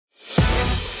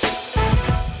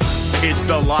It's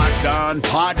the Locked On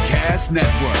Podcast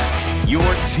Network, your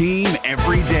team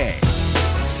every day.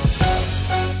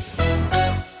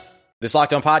 This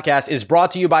Locked On Podcast is brought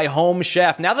to you by Home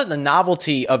Chef. Now that the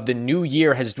novelty of the new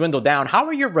year has dwindled down, how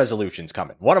are your resolutions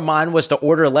coming? One of mine was to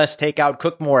order less takeout,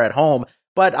 cook more at home,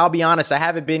 but I'll be honest, I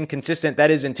haven't been consistent. That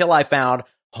is until I found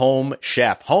Home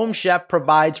Chef. Home Chef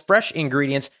provides fresh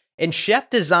ingredients and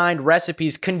chef-designed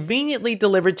recipes conveniently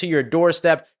delivered to your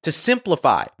doorstep to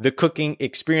simplify the cooking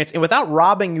experience and without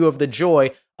robbing you of the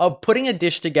joy of putting a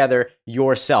dish together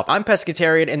yourself. I'm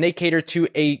pescatarian and they cater to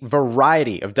a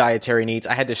variety of dietary needs.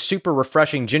 I had this super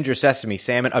refreshing ginger sesame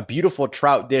salmon, a beautiful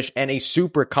trout dish, and a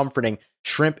super comforting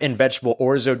shrimp and vegetable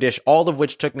orzo dish, all of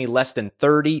which took me less than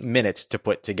 30 minutes to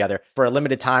put together. For a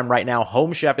limited time right now,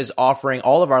 Home Chef is offering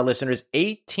all of our listeners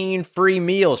 18 free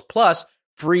meals plus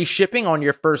free shipping on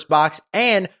your first box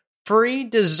and free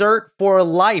dessert for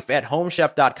life at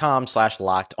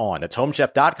homechef.com/lockedon. That's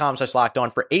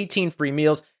homechef.com/lockedon for 18 free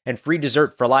meals and free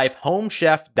dessert for life.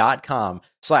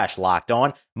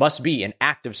 Homechef.com/lockedon. Must be an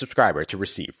active subscriber to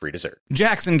receive free dessert.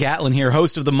 Jackson Gatlin here,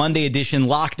 host of the Monday edition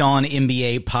Locked On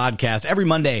NBA podcast. Every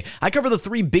Monday, I cover the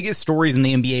three biggest stories in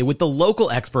the NBA with the local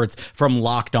experts from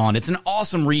Locked On. It's an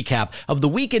awesome recap of the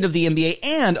weekend of the NBA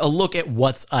and a look at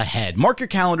what's ahead. Mark your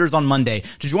calendars on Monday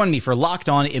to join me for Locked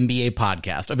On NBA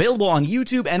podcast, available on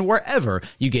YouTube and wherever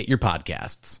you get your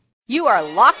podcasts. You are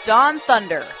Locked On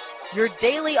Thunder, your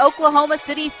daily Oklahoma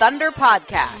City Thunder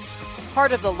podcast.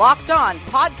 Part of the Locked On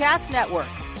Podcast Network,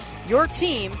 your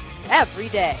team every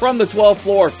day. From the 12th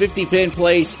floor, 50 Penn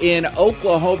Place in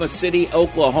Oklahoma City,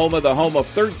 Oklahoma, the home of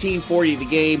 1340 The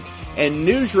Game and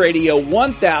News Radio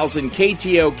 1000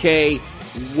 KTOK.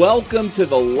 Welcome to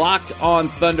the Locked On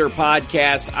Thunder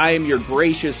podcast. I am your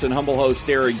gracious and humble host,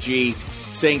 Eric G.,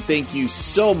 saying thank you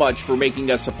so much for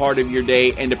making us a part of your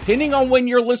day. And depending on when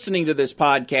you're listening to this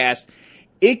podcast,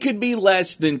 it could be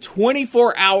less than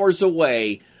 24 hours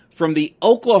away from the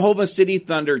Oklahoma City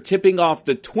Thunder tipping off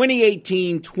the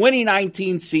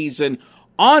 2018-2019 season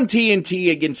on TNT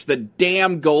against the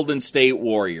damn Golden State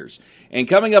Warriors. And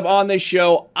coming up on this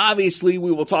show, obviously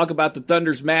we will talk about the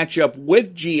Thunder's matchup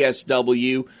with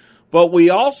GSW, but we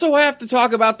also have to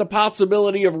talk about the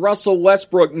possibility of Russell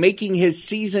Westbrook making his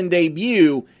season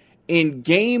debut in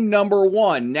game number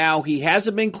 1. Now, he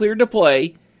hasn't been cleared to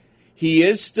play. He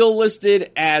is still listed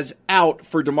as out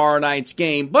for tomorrow night's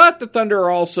game, but the Thunder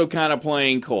are also kind of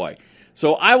playing coy.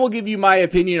 So I will give you my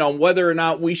opinion on whether or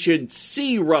not we should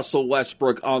see Russell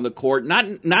Westbrook on the court.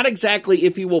 Not exactly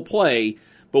if he will play,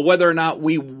 but whether or not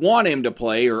we want him to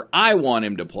play or I want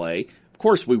him to play. Of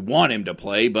course we want him to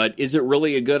play, but is it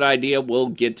really a good idea? We'll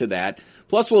get to that.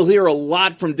 Plus we'll hear a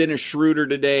lot from Dennis Schroeder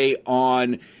today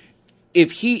on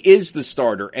if he is the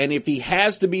starter, and if he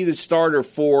has to be the starter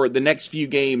for the next few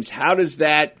games, how does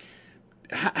that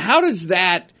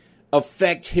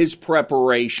affect his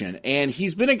preparation? And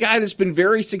he's been a guy that's been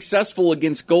very successful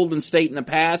against Golden State in the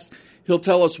past. He'll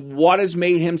tell us what has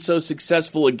made him so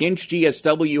successful against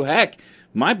GSW. Heck,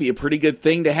 might be a pretty good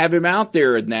thing to have him out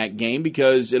there in that game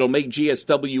because it'll make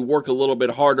GSW work a little bit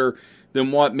harder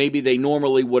than what maybe they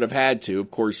normally would have had to.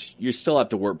 Of course, you still have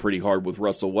to work pretty hard with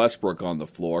Russell Westbrook on the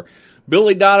floor.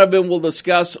 Billy Donovan will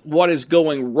discuss what is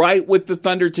going right with the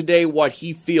Thunder today, what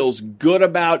he feels good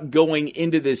about going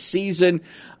into this season.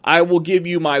 I will give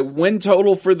you my win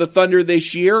total for the Thunder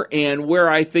this year and where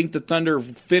I think the Thunder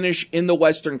finish in the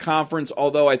Western Conference,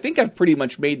 although I think I've pretty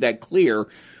much made that clear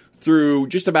through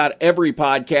just about every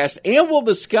podcast. And we'll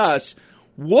discuss,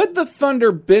 would the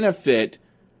Thunder benefit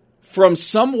from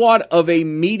somewhat of a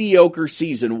mediocre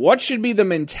season? What should be the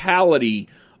mentality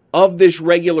of this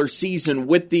regular season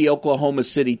with the Oklahoma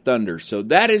City Thunder? So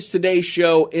that is today's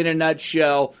show in a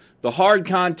nutshell. The hard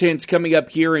content's coming up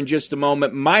here in just a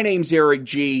moment. My name's Eric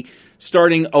G.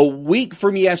 Starting a week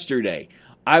from yesterday,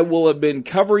 I will have been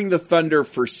covering the Thunder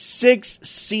for 6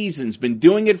 seasons, been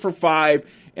doing it for 5,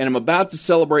 and I'm about to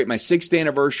celebrate my 6th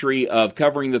anniversary of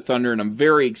covering the Thunder, and I'm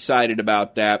very excited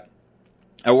about that.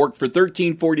 I worked for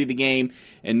 1340 The Game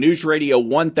and News Radio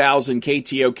 1000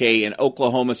 KTOK in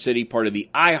Oklahoma City, part of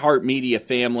the iHeartMedia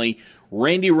family.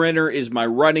 Randy Renner is my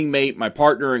running mate, my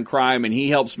partner in crime, and he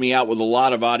helps me out with a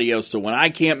lot of audio. So when I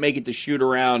can't make it to shoot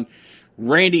around,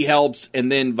 Randy helps,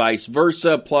 and then vice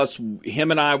versa. Plus,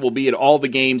 him and I will be at all the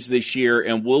games this year,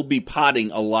 and we'll be potting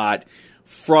a lot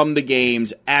from the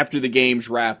games after the games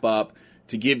wrap up,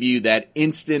 to give you that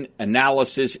instant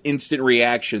analysis, instant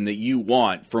reaction that you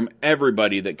want from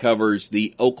everybody that covers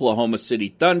the Oklahoma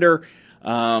City Thunder.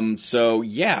 So,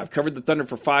 yeah, I've covered the Thunder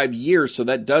for 5 years, so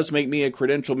that does make me a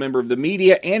credentialed member of the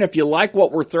media. And if you like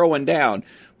what we're throwing down,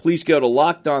 please go to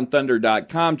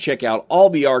LockedOnThunder.com. Check out all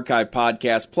the archive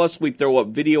podcasts. Plus, we throw up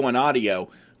video and audio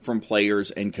from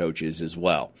players and coaches as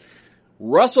well.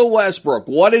 Russell Westbrook,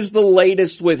 what is the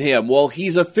latest with him? Well,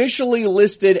 he's officially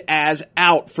listed as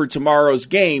out for tomorrow's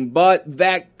game, but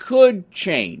that could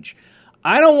change.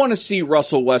 I don't want to see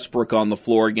Russell Westbrook on the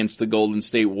floor against the Golden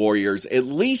State Warriors, at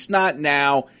least not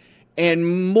now,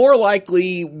 and more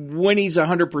likely when he's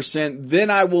 100%, then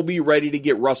I will be ready to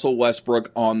get Russell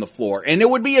Westbrook on the floor. And it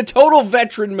would be a total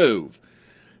veteran move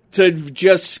to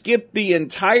just skip the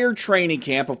entire training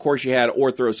camp. Of course, you had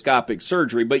arthroscopic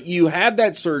surgery, but you had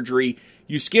that surgery,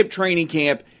 you skip training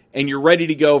camp, and you're ready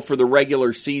to go for the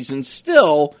regular season.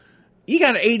 Still, you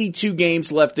got 82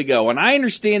 games left to go, and I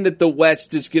understand that the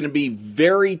West is going to be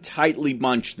very tightly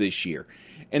bunched this year.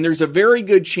 And there's a very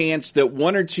good chance that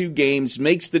 1 or 2 games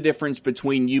makes the difference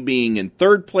between you being in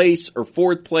 3rd place or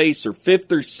 4th place or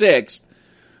 5th or 6th.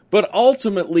 But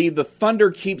ultimately, the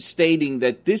Thunder keep stating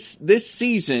that this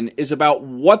season is about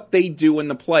what they do in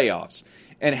the playoffs.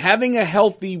 And having a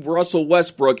healthy Russell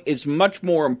Westbrook is much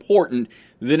more important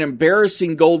than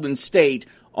embarrassing Golden State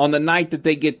on the night that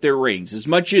they get their rings. As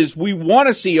much as we want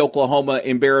to see Oklahoma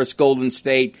embarrass Golden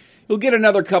State, you'll get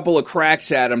another couple of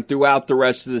cracks at them throughout the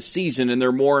rest of the season, and there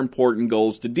are more important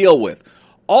goals to deal with.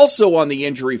 Also on the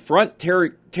injury front,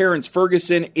 Terrence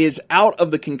Ferguson is out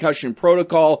of the concussion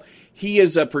protocol. He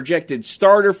is a projected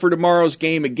starter for tomorrow's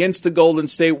game against the Golden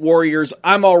State Warriors.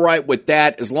 I'm all right with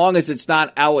that. As long as it's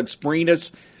not Alex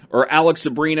Abrines,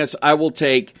 I will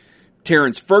take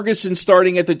Terrence Ferguson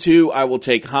starting at the 2. I will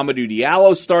take Hamidou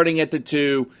Diallo starting at the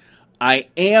 2. I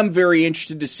am very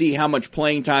interested to see how much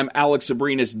playing time Alex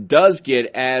Abrines does get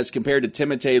as compared to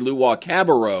Timothé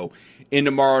Luwawu-Cabarrot in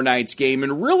tomorrow night's game.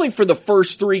 And really for the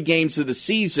first 3 games of the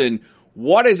season,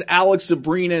 what is Alex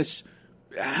Abrines,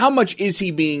 how much is he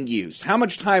being used? How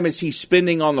much time is he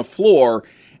spending on the floor?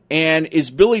 And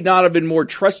is Billy Donovan more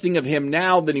trusting of him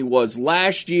now than he was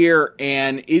last year?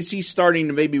 And is he starting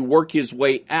to maybe work his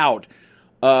way out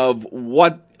of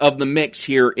the mix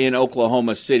here in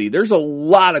Oklahoma City? There's a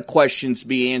lot of questions to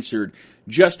be answered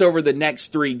just over the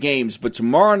next 3 games. But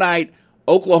tomorrow night,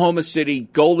 Oklahoma City,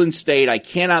 Golden State, I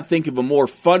cannot think of a more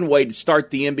fun way to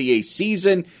start the NBA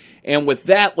season. And with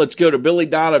that, let's go to Billy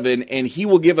Donovan, and he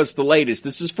will give us the latest.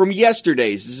 This is from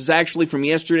yesterday's. This is actually from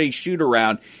yesterday's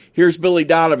shoot-around. Here's Billy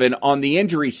Donovan on the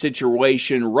injury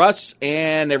situation, Russ,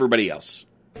 and everybody else.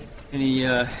 Any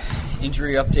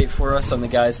injury update for us on the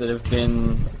guys that have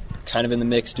been kind of in the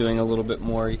mix doing a little bit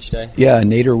more each day? Yeah,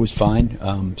 Nader was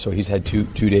fine. So he's had two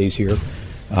days here.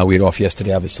 We had off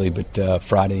yesterday, obviously, but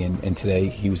Friday and today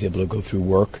he was able to go through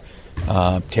work.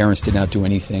 Terrence did not do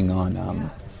anything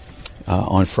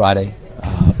on Friday,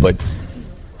 but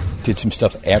did some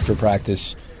stuff after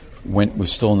practice.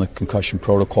 Was still in the concussion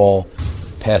protocol.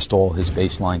 Passed all his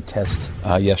baseline tests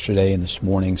yesterday and this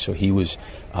morning, so he was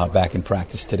back in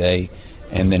practice today.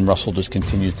 And then Russell just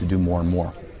continues to do more and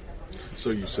more.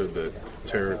 So you said that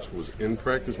Terrence was in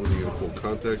practice. Was he in full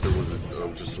contact, or was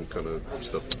it just some kind of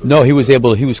stuff? No, he was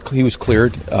able. He was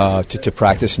cleared to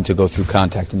practice and to go through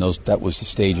contact, and that was the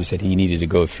stages that he needed to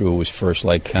go through. It was first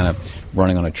like kind of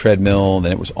running on a treadmill,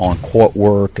 then it was on court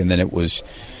work, and then it was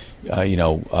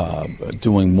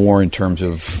doing more in terms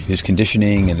of his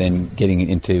conditioning, and then getting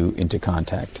into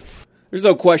contact. There's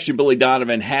no question Billy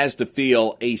Donovan has to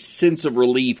feel a sense of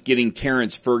relief getting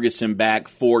Terrence Ferguson back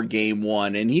for Game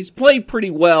 1. And he's played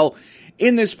pretty well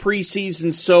in this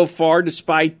preseason so far,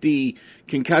 despite the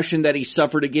concussion that he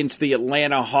suffered against the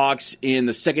Atlanta Hawks in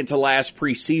the second-to-last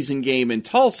preseason game in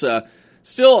Tulsa.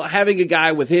 Still having a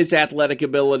guy with his athletic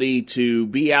ability to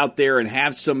be out there and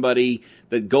have somebody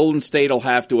that Golden State will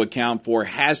have to account for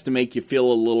has to make you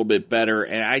feel a little bit better.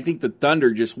 And I think the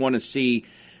Thunder just want to see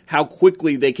how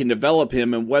quickly they can develop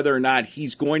him and whether or not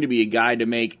he's going to be a guy to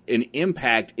make an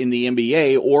impact in the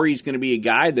NBA, or he's going to be a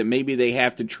guy that maybe they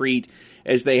have to treat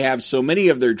as they have so many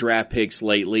of their draft picks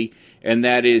lately, and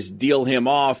that is deal him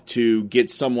off to get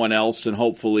someone else and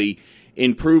hopefully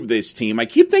improve this team. I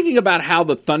keep thinking about how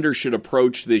the Thunder should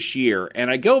approach this year,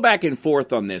 and I go back and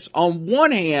forth on this. On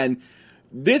one hand,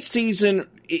 this season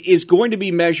is going to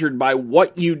be measured by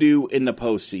what you do in the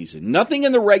postseason. Nothing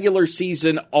in the regular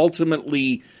season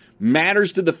ultimately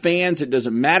matters to the fans. It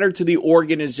doesn't matter to the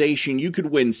organization. You could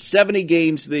win 70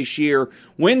 games this year,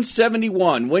 win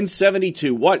 71, win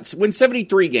 72, win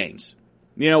 73 games.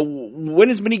 Win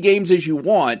as many games as you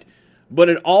want, but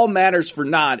it all matters for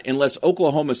naught unless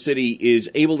Oklahoma City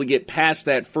is able to get past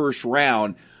that first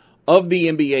round of the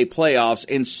NBA playoffs.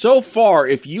 And so far,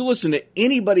 if you listen to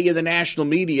anybody in the national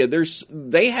media,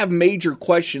 they have major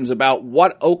questions about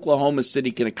what Oklahoma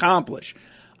City can accomplish.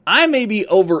 I may be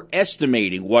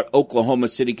overestimating what Oklahoma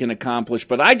City can accomplish,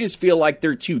 but I just feel like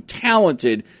they're too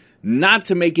talented not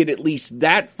to make it at least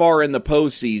that far in the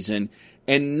postseason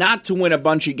and not to win a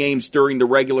bunch of games during the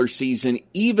regular season,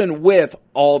 even with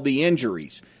all the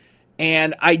injuries.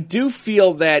 And I do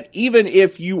feel that even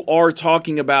if you are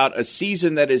talking about a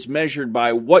season that is measured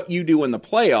by what you do in the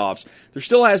playoffs, there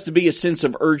still has to be a sense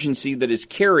of urgency that is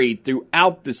carried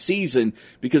throughout the season,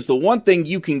 because the one thing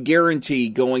you can guarantee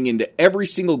going into every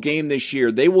single game this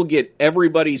year, they will get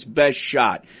everybody's best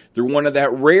shot. They're one of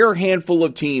that rare handful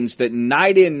of teams that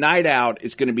night in, night out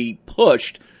is going to be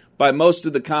pushed by most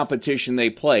of the competition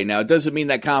they play. Now, it doesn't mean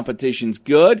that competition's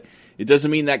good. It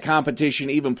doesn't mean that competition,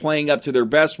 even playing up to their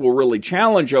best, will really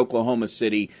challenge Oklahoma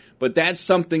City, but that's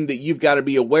something that you've got to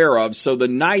be aware of. So the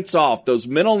nights off, those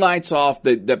mental nights off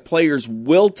that players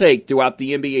will take throughout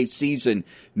the NBA season,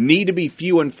 need to be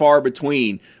few and far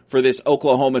between for this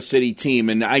Oklahoma City team.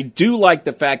 And I do like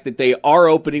the fact that they are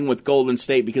opening with Golden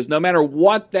State, because no matter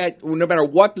what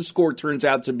the score turns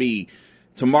out to be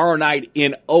tomorrow night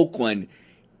in Oakland,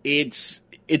 it's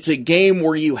a game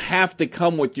where you have to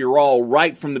come with your all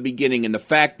right from the beginning. And the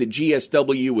fact that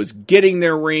GSW was getting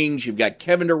their rings, you've got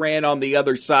Kevin Durant on the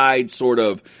other side sort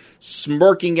of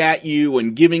smirking at you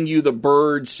and giving you the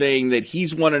bird, saying that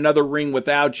he's won another ring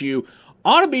without you,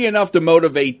 ought to be enough to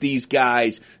motivate these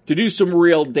guys to do some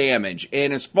real damage.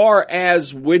 And as far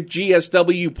as with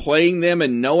GSW playing them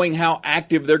and knowing how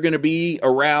active they're going to be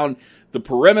around the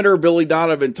perimeter, Billy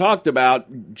Donovan talked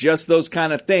about just those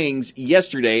kind of things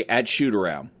yesterday at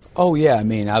shoot-around. Oh, yeah. I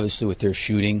mean, obviously with their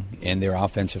shooting and their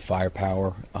offensive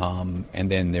firepower, and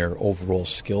then their overall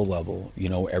skill level,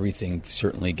 everything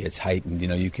certainly gets heightened.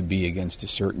 You can be against a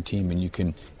certain team and you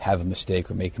can have a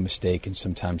mistake or make a mistake, and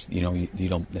sometimes, you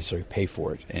don't necessarily pay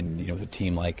for it. And, the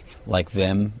team like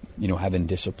them, having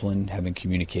discipline, having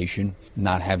communication,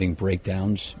 not having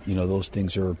breakdowns, those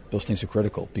things are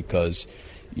critical, because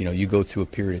you go through a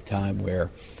period of time where,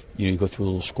 you go through a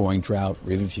little scoring drought,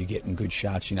 or even if you're getting good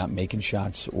shots, you're not making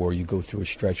shots, or you go through a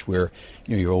stretch where,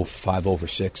 you're 5 over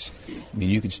 6. I mean,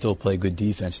 you can still play good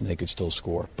defense and they could still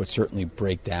score, but certainly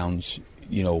breakdowns,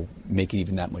 make it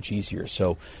even that much easier.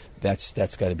 So that's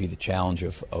got to be the challenge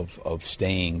of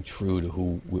staying true to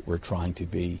who we're trying to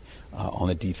be on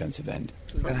the defensive end.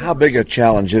 And how big a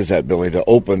challenge is that, Billy, to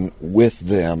open with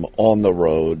them on the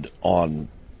road on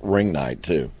ring night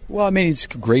too? Well, I mean, it's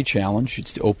a great challenge.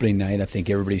 It's the opening night. I think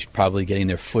everybody's probably getting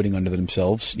their footing under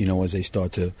themselves, as they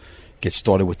start to get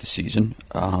started with the season.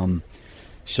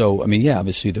 So, I mean, yeah,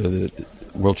 obviously the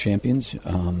world champions.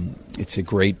 It's a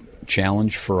great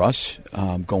challenge for us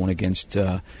going against,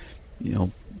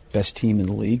 best team in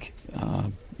the league,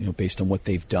 based on what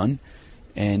they've done.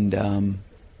 And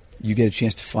you get a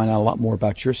chance to find out a lot more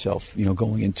about yourself,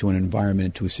 going into an environment,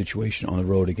 into a situation on the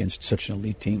road against such an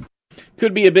elite team.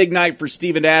 Could be a big night for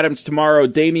Steven Adams tomorrow.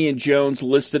 Damian Jones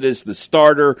listed as the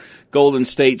starter. Golden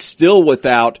State still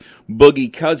without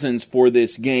Boogie Cousins for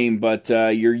this game, but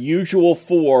your usual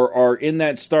 4 are in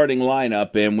that starting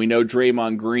lineup, and we know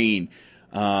Draymond Green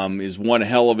is one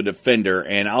hell of a defender,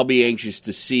 and I'll be anxious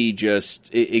to see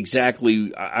just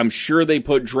exactly. I'm sure they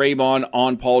put Draymond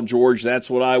on Paul George. That's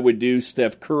what I would do.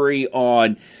 Steph Curry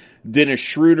on Dennis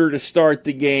Schroeder to start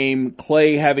the game.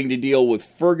 Clay having to deal with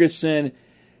Ferguson.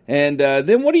 And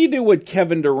then what do you do with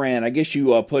Kevin Durant? I guess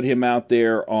you put him out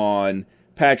there on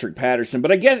Patrick Patterson.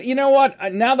 But I guess, you know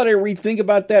what? Now that I rethink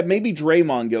about that, maybe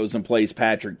Draymond goes and plays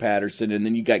Patrick Patterson, and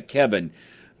then you got Kevin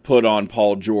put on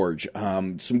Paul George.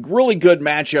 Some really good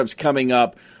matchups coming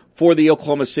up for the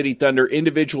Oklahoma City Thunder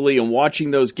individually, and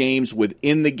watching those games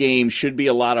within the game should be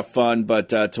a lot of fun. But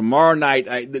tomorrow night,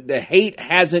 the hate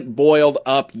hasn't boiled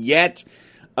up yet.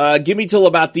 Give me till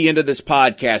about the end of this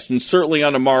podcast, and certainly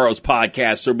on tomorrow's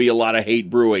podcast, there'll be a lot of hate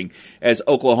brewing as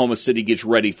Oklahoma City gets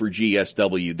ready for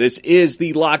GSW. This is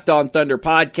the Locked On Thunder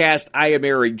podcast. I am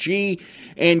Eric G.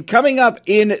 And coming up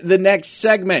in the next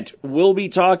segment, we'll be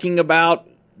talking about,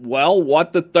 well,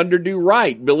 what the Thunder do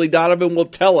right. Billy Donovan will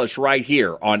tell us right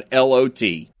here on LOT.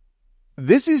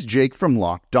 This is Jake from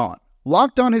Locked On.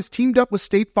 Locked On has teamed up with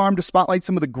State Farm to spotlight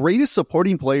some of the greatest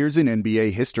supporting players in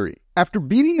NBA history. After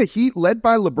beating the Heat led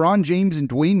by LeBron James and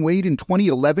Dwayne Wade in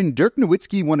 2011, Dirk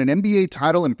Nowitzki won an NBA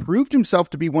title and proved himself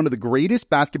to be one of the greatest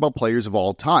basketball players of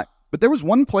all time. But there was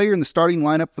one player in the starting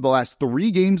lineup for the last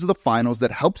 3 games of the finals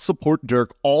that helped support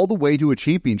Dirk all the way to a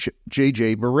championship,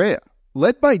 JJ Barea.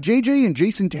 Led by JJ and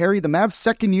Jason Terry, the Mavs'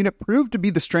 second unit proved to be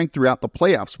the strength throughout the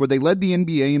playoffs, where they led the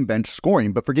NBA in bench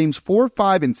scoring. But for games 4,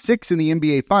 5, and 6 in the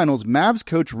NBA Finals, Mavs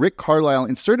coach Rick Carlisle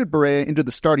inserted Barea into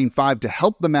the starting five to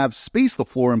help the Mavs space the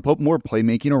floor and put more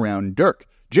playmaking around Dirk.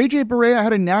 JJ Barea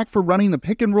had a knack for running the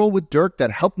pick and roll with Dirk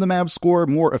that helped the Mavs score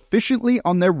more efficiently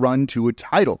on their run to a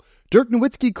title. Dirk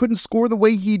Nowitzki couldn't score the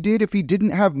way he did if he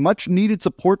didn't have much needed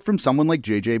support from someone like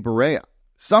JJ Barea.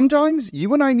 Sometimes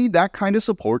you and I need that kind of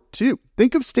support too.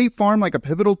 Think of State Farm like a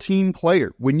pivotal team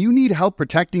player. When you need help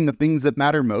protecting the things that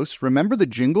matter most, remember the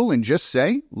jingle and just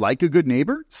say, like a good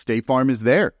neighbor, State Farm is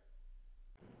there.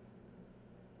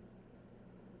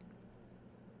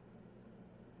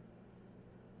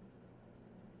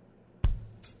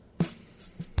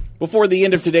 Before the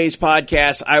end of today's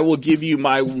podcast, I will give you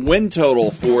my win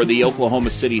total for the Oklahoma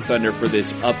City Thunder for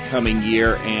this upcoming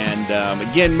year. And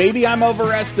again, maybe I'm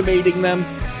overestimating them.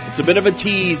 It's a bit of a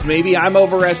tease. Maybe I'm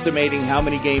overestimating how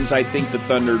many games I think the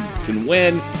Thunder can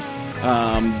win.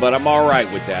 But I'm all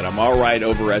right with that. I'm all right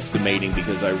overestimating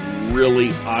because I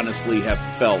really honestly have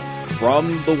felt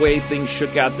from the way things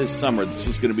shook out this summer, this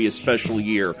was going to be a special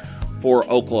year for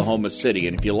Oklahoma City.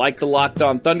 And if you like the Locked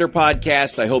On Thunder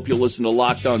podcast, I hope you'll listen to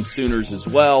Locked On Sooners as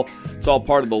well. It's all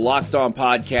part of the Locked On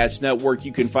Podcast Network.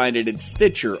 You can find it at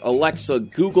Stitcher, Alexa,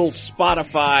 Google,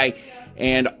 Spotify,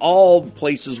 and all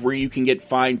places where you can get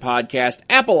fine podcasts,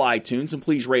 Apple iTunes, and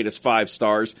please rate us 5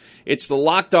 stars. It's the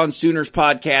Locked On Sooners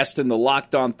podcast and the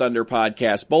Locked On Thunder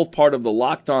podcast, both part of the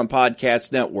Locked On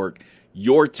Podcast Network,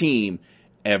 your team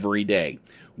every day.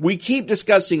 We keep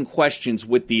discussing questions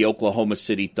with the Oklahoma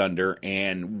City Thunder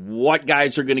and what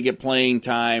guys are going to get playing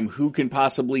time, who can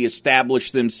possibly establish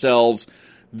themselves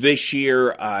this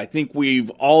year. I think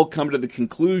we've all come to the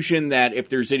conclusion that if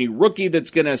there's any rookie that's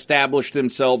going to establish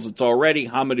themselves, it's already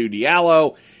Hamidou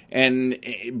Diallo. And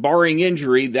barring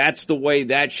injury, that's the way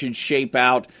that should shape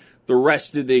out the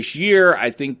rest of this year.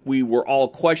 I think we were all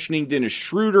questioning Dennis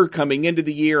Schroeder coming into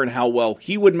the year and how well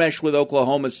he would mesh with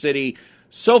Oklahoma City.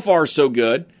 So far, so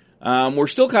good. We're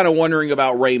still kind of wondering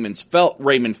about Raymond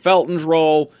Felton's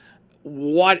role.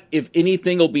 What, if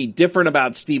anything, will be different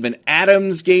about Steven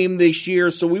Adams' game this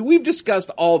year? So we've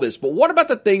discussed all this, but what about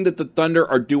the thing that the Thunder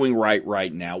are doing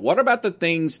right now? What about the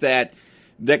things that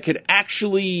could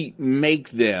actually make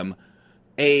them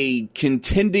a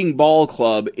contending ball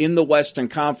club in the Western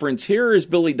Conference? Here is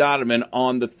Billy Donovan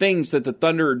on the things that the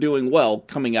Thunder are doing well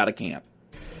coming out of camp.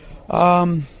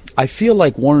 I feel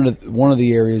like one of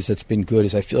the areas that's been good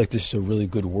is I feel like this is a really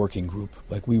good working group.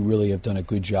 Like we really have done a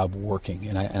good job working,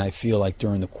 and I feel like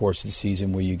during the course of the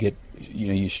season where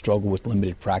you struggle with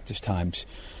limited practice times,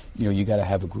 you got to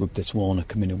have a group that's willing to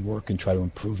come in and work and try to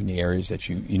improve in the areas that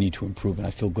you need to improve, and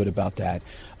I feel good about that.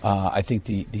 I think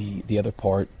the other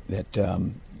part that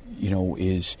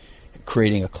is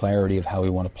creating a clarity of how we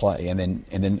want to play, and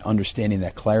then understanding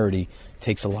that clarity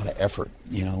takes a lot of effort,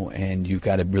 and you've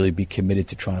got to really be committed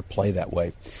to trying to play that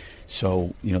way.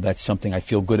 So, that's something I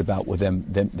feel good about with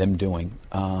them doing.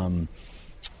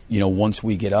 Once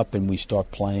we get up and we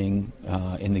start playing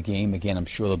in the game, again, I'm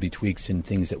sure there'll be tweaks and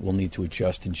things that we'll need to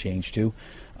adjust and change to.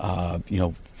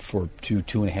 For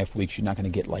 2.5 weeks, you're not going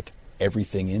to get like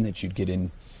everything in that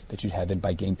you'd have in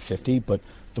by game 50, but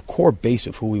the core base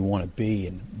of who we want to be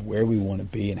and where we want to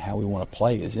be and how we want to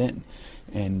play is in.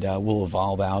 And we'll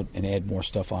evolve out and add more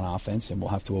stuff on offense, and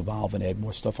we'll have to evolve and add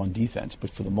more stuff on defense. But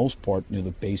for the most part, the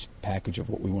base package of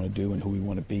what we want to do and who we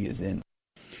want to be is in.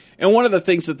 And one of the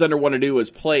things the Thunder want to do is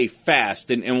play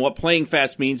fast. And what playing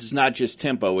fast means is not just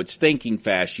tempo. It's thinking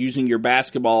fast, using your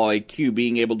basketball IQ,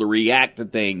 being able to react to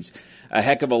things a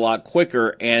heck of a lot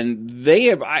quicker. And they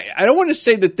have, I don't want to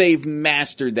say that they've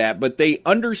mastered that, but they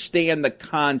understand the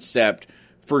concept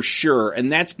for sure,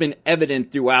 and that's been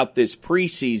evident throughout this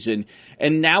preseason.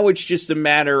 And now it's just a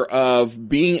matter of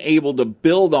being able to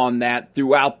build on that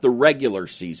throughout the regular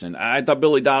season. I thought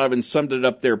Billy Donovan summed it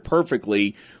up there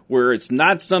perfectly, where it's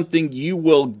not something you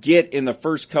will get in the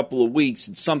first couple of weeks.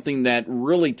 It's something that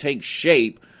really takes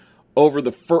shape over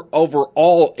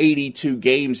all 82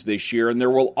 games this year, and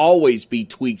there will always be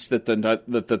tweaks that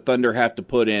the Thunder have to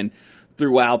put in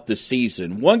throughout the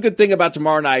season. One good thing about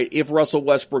tomorrow night, if Russell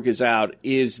Westbrook is out,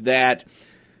 is that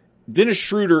Dennis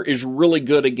Schroeder is really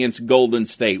good against Golden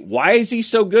State. Why is he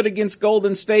so good against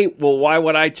Golden State? Well, why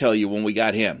would I tell you when we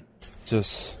got him?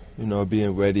 Just,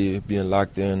 being ready, being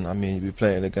locked in. I mean, you're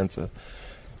playing against a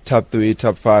top 3,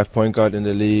 top 5 point guard in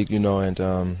the league, and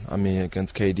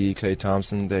against KD, Klay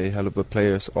Thompson, they hell of a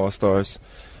players, all-stars.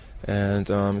 And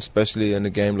especially in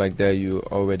a game like that, you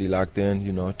already locked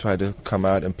in, try to come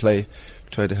out and play,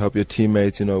 try to help your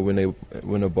teammates, when they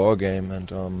win a ball game.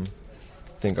 And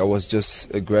think I was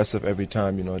just aggressive every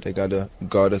time. You know, they got to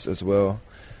guard us as well.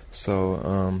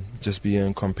 So just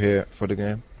being compared for the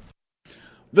game.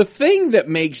 The thing that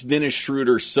makes Dennis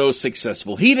Schroeder so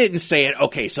successful, he didn't say it,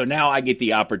 okay, so now I get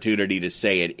the opportunity to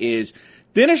say it, is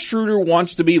Dennis Schroeder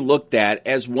wants to be looked at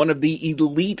as one of the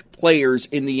elite players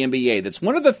in the NBA. That's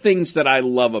one of the things that I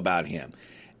love about him.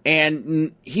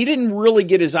 And he didn't really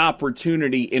get his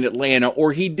opportunity in Atlanta,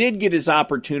 or he did get his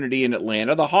opportunity in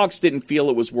Atlanta. The Hawks didn't feel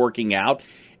it was working out,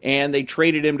 and they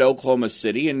traded him to Oklahoma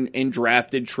City and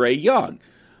drafted Trae Young.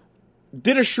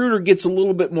 Dennis Schroeder gets a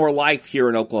little bit more life here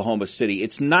in Oklahoma City.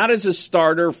 It's not as a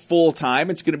starter full-time.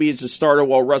 It's going to be as a starter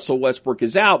while Russell Westbrook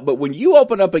is out. But when you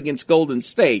open up against Golden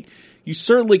State, you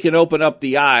certainly can open up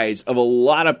the eyes of a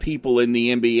lot of people in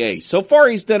the NBA. So far,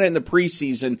 he's done it in the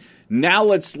preseason. Now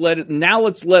let's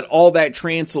let all that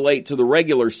translate to the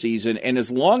regular season. And as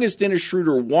long as Dennis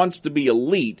Schroeder wants to be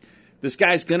elite, this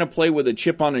guy's going to play with a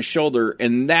chip on his shoulder,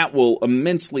 and that will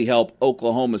immensely help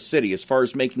Oklahoma City. As far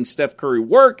as making Steph Curry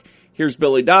work, here's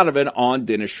Billy Donovan on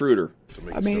Dennis Schroeder.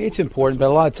 I mean, it's important, but a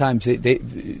lot of times,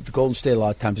 the Golden State a lot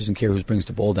of times doesn't care who brings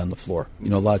the ball down the floor. You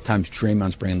know, a lot of times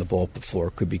Draymond's bringing the ball up the floor.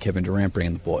 It could be Kevin Durant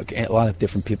bringing the ball. A lot of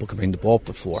different people can bring the ball up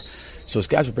the floor. So as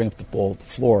guys will bring up the ball up the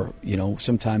floor, you know,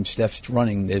 sometimes Steph's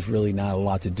running, there's really not a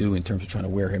lot to do in terms of trying to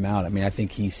wear him out. I mean, I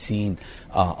think he's seen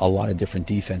a lot of different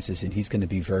defenses, and he's going to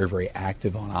be very, very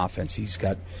active on offense. He's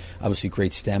got, obviously,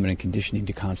 great stamina and conditioning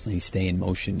to constantly stay in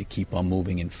motion, to keep on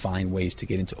moving and find ways to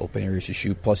get into open areas to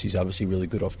shoot. Plus, he's obviously really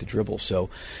good off the dribble. So,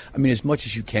 I mean, as much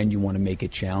as you can, you want to make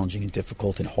it challenging and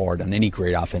difficult and hard on any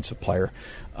great offensive player.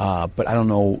 But I don't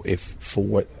know if, for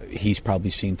what he's probably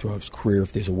seen throughout his career,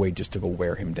 if there's a way just to go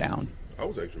wear him down. I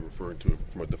was actually referring to it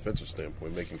from a defensive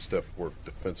standpoint, making Steph work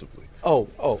defensively. Oh,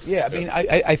 yeah. I mean,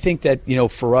 I think that, you know,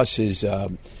 for us is,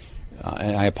 and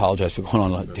I apologize for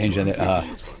going on a tangent.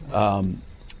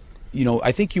 You know,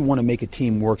 I think you want to make a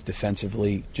team work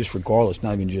defensively, just regardless,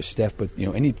 not even just Steph, but, you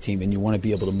know, any team, and you want to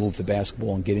be able to move the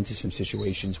basketball and get into some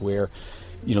situations where,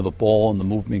 you know, the ball and the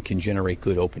movement can generate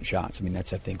good open shots. I mean,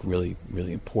 that's, I think, really,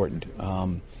 really important.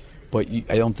 But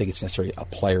I don't think it's necessarily a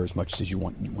player as much as you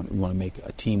want to make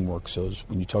a team work. So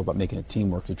when you talk about making a team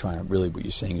work, you're trying to really, what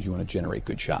you're saying is you want to generate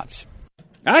good shots.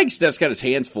 I think Steph's got his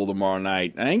hands full tomorrow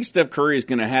night. I think Steph Curry is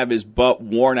going to have his butt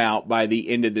worn out by the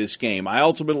end of this game. I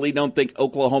ultimately don't think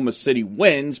Oklahoma City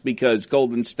wins because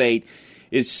Golden State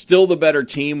is still the better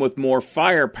team with more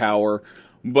firepower.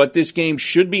 But this game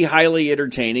should be highly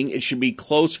entertaining. It should be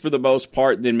close for the most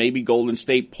part. Then maybe Golden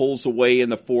State pulls away in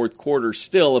the fourth quarter.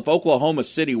 Still, if Oklahoma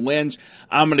City wins,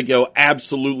 I'm going to go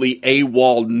absolutely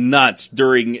AWOL nuts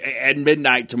at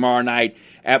midnight tomorrow night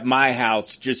at my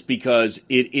house just because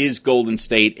it is Golden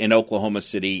State and Oklahoma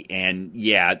City. And,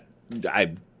 yeah,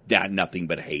 I've got nothing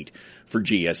but hate for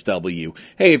GSW.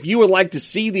 Hey, if you would like to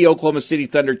see the Oklahoma City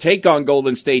Thunder take on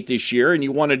Golden State this year and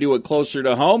you want to do it closer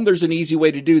to home, there's an easy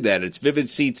way to do that. It's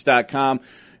vividseats.com.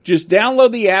 Just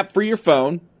download the app for your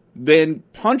phone, then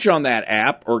punch on that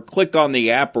app or click on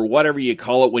the app or whatever you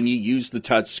call it when you use the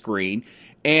touch screen,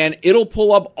 and it'll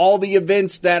pull up all the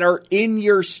events that are in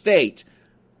your state.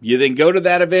 You then go to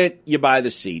that event, you buy the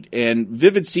seat. And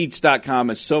vividseats.com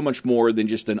is so much more than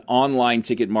just an online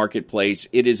ticket marketplace.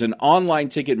 It is an online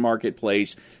ticket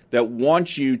marketplace that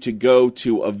wants you to go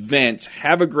to events,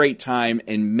 have a great time,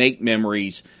 and make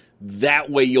memories.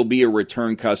 That way you'll be a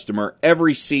return customer.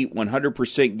 Every seat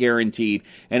 100% guaranteed.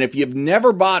 And if you've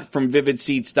never bought from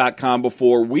vividseats.com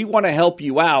before, we want to help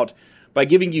you out by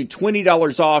giving you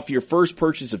 $20 off your first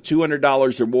purchase of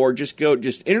 $200 or more. Just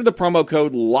enter the promo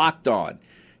code LOCKEDON.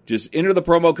 Just enter the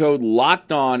promo code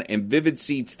LOCKEDON, and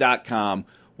vividseats.com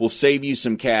will save you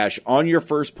some cash on your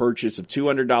first purchase of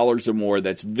 $200 or more.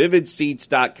 That's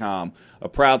vividseats.com, a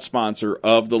proud sponsor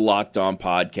of the Locked On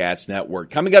Podcast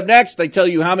Network. Coming up next, I tell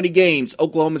you how many games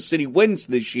Oklahoma City wins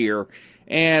this year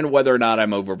and whether or not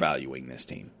I'm overvaluing this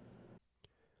team.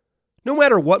 No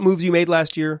matter what moves you made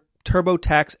last year,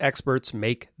 TurboTax experts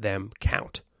make them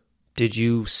count. Did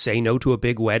you say no to a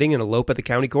big wedding and elope at the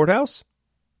county courthouse?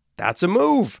 That's a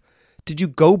move. Did you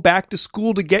go back to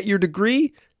school to get your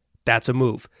degree? That's a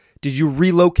move. Did you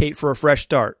relocate for a fresh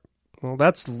start? Well,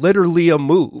 that's literally a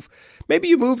move. Maybe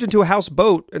you moved into a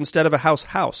houseboat instead of a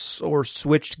house, or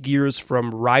switched gears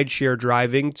from rideshare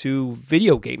driving to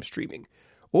video game streaming.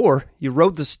 Or you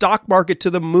rode the stock market to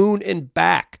the moon and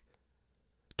back.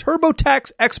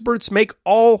 TurboTax experts make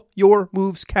all your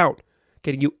moves count,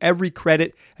 getting you every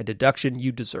credit and deduction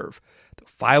you deserve. They'll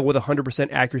file with 100%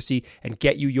 accuracy and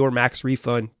get you your max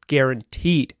refund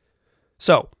guaranteed.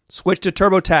 So, switch to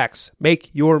TurboTax. Make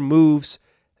your moves.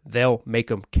 They'll make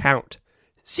them count.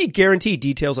 See guarantee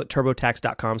details at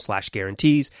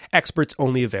turbotax.com/guarantees. Experts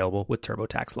only available with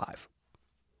TurboTax Live.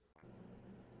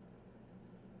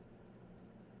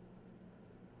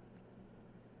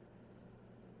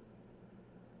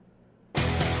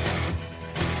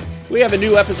 We have a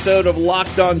new episode of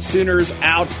Locked On Sooners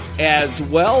out as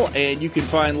well, and you can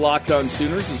find Locked On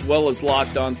Sooners as well as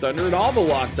Locked On Thunder and all the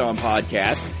Locked On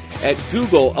podcasts at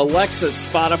Google, Alexa,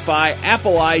 Spotify,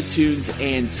 Apple iTunes,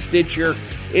 and Stitcher.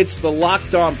 It's the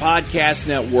Locked On Podcast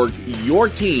Network, your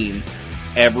team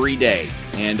every day.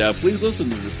 And please listen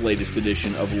to this latest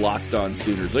edition of Locked On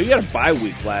Sooners. So you had a bye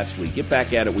week last week. Get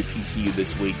back at it with TCU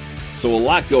this week. So a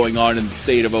lot going on in the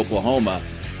state of Oklahoma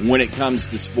when it comes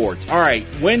to sports. All right,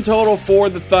 win total for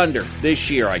the Thunder this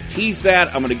year. I teased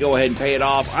that. I'm going to go ahead and pay it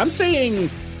off. I'm saying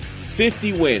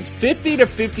 50 wins, 50 to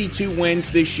 52 wins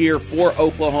this year for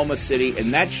Oklahoma City,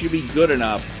 and that should be good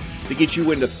enough to get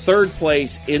you into third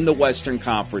place in the Western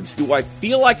Conference. Do I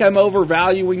feel like I'm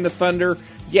overvaluing the Thunder?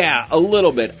 Yeah, a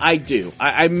little bit. I do.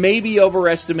 I may be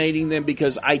overestimating them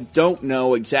because I don't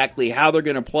know exactly how they're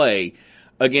going to play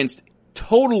against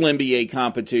total NBA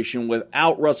competition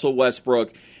without Russell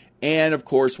Westbrook and, of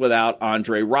course, without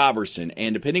Andre Robertson.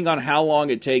 And depending on how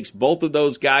long it takes both of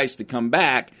those guys to come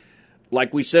back,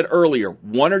 like we said earlier,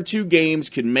 1 or 2 games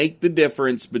can make the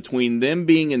difference between them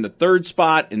being in the 3rd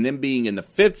spot and them being in the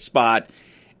 5th spot.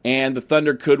 And the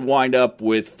Thunder could wind up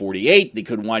with 48. They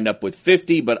could wind up with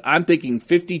 50. But I'm thinking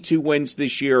 52 wins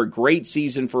this year, a great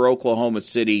season for Oklahoma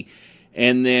City.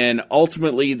 And then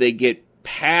ultimately they get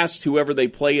past whoever they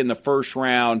play in the first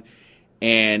round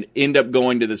and end up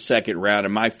going to the second round.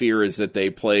 And my fear is that they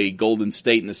play Golden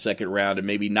State in the second round and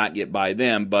maybe not get by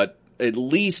them. But at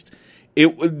least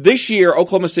this year,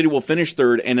 Oklahoma City will finish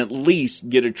 3rd and at least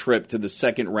get a trip to the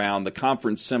second round, the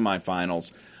conference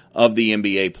semifinals of the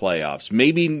NBA playoffs.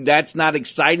 Maybe that's not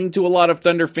exciting to a lot of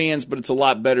Thunder fans, but it's a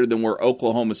lot better than where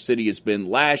Oklahoma City has been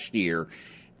last year.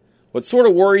 What sort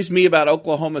of worries me about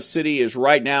Oklahoma City is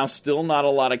right now still not a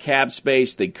lot of cap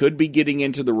space. They could be getting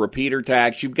into the repeater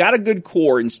tax. You've got a good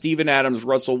core in Steven Adams,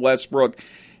 Russell Westbrook,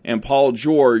 and Paul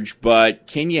George, but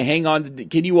can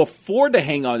you afford to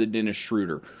hang on to Dennis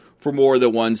Schroeder for more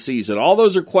than one season? All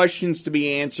those are questions to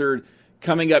be answered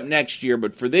coming up next year,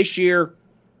 but for this year,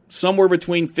 somewhere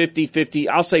between 50,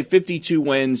 I'll say 52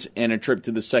 wins and a trip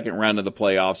to the second round of the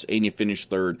playoffs, and you finish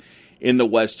 3rd in the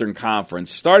Western Conference.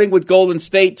 Starting with Golden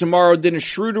State tomorrow, Dennis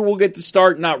Schroeder will get the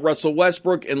start, not Russell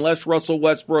Westbrook, unless Russell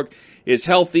Westbrook is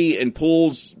healthy and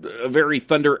pulls a very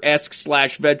Thunder-esque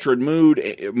 / veteran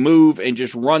move and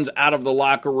just runs out of the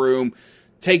locker room,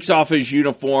 takes off his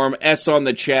uniform, S on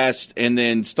the chest, and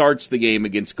then starts the game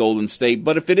against Golden State.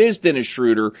 But if it is Dennis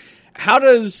Schroeder, how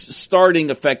does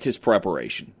starting affect his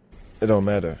preparation? It don't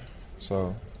matter.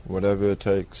 So whatever it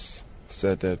takes,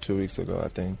 said that 2 weeks ago, I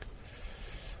think.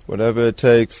 Whatever it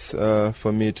takes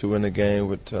for me to win a game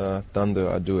with Thunder,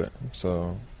 I do it.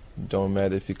 So it don't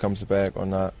matter if he comes back or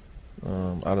not.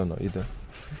 I don't know either.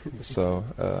 So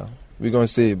we're going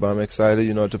to see. But I'm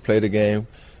excited, to play the game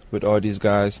with all these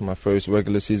guys. My first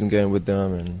regular season game with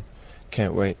them, and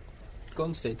can't wait.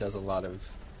 Golden State does a lot of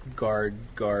guard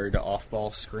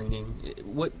off-ball screening.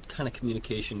 What kind of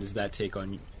communication does that take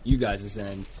on you guys'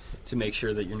 end to make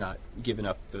sure that you're not giving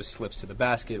up those slips to the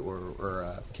basket or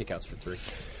kickouts for 3?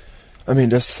 I mean,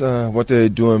 that's what they're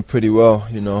doing pretty well,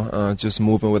 just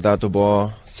moving without the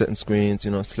ball, setting screens,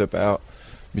 slip out.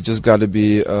 We just got to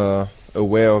be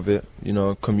aware of it,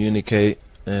 communicate.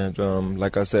 And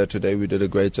like I said, today we did a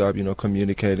great job,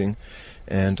 communicating.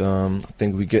 And I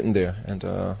think we're getting there, and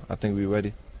I think we're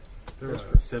ready. There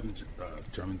are 7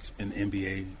 Germans in the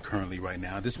NBA currently right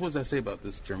now. What does that say about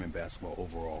this German basketball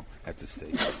overall at this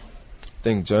stage? I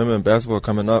think German basketball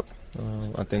coming up.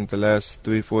 I think the last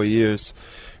 3-4 years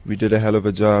we did a hell of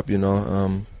a job,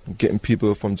 getting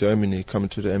people from Germany coming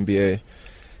to the NBA.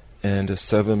 And there's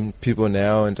 7 people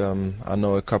now, and I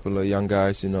know a couple of young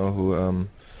guys, who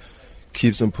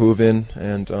keeps improving.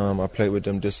 And I played with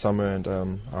them this summer, and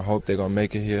I hope they're going to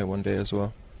make it here one day as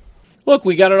well. Look,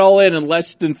 we got it all in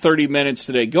less than 30 minutes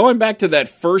today. Going back to that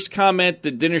first comment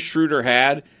that Dennis Schroeder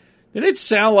had, did it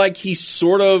sound like he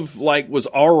sort of was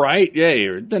all right? Yeah,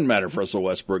 it doesn't matter if Russell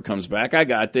Westbrook comes back. I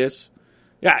got this.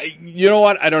 Yeah, you know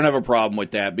what? I don't have a problem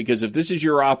with that, because if this is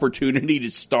your opportunity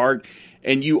to start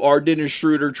and you are Dennis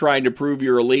Schroeder trying to prove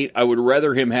you're elite, I would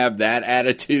rather him have that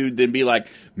attitude than be like,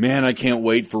 man, I can't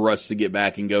wait for Russ to get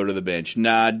back and go to the bench.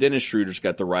 Nah, Dennis Schroeder's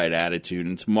got the right attitude,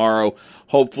 and tomorrow,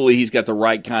 hopefully he's got the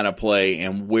right kind of play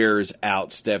and wears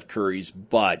out Steph Curry's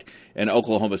butt, and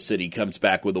Oklahoma City comes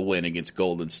back with a win against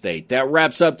Golden State. That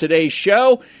wraps up today's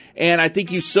show, and I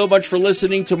thank you so much for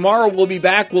listening. Tomorrow we'll be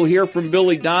back. We'll hear from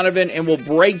Billy Donovan, and we'll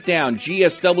break down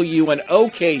GSW and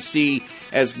OKC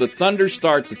as the Thunder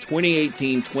start the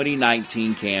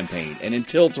 2018-2019 campaign. And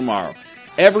until tomorrow,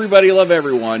 everybody love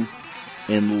everyone,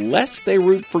 unless they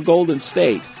root for Golden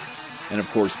State. And, of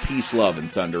course, peace, love,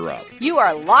 and Thunder up. You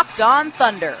are Locked On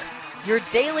Thunder, your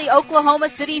daily Oklahoma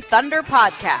City Thunder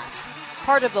podcast.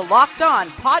 Part of the Locked On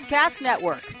Podcast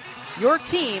Network, your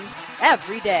team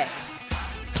every day.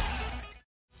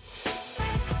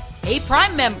 Hey,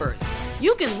 Prime members,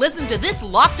 you can listen to this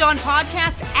Locked On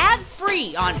podcast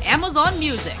ad-free on Amazon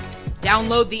Music.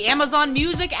 Download the Amazon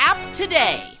Music app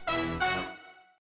today.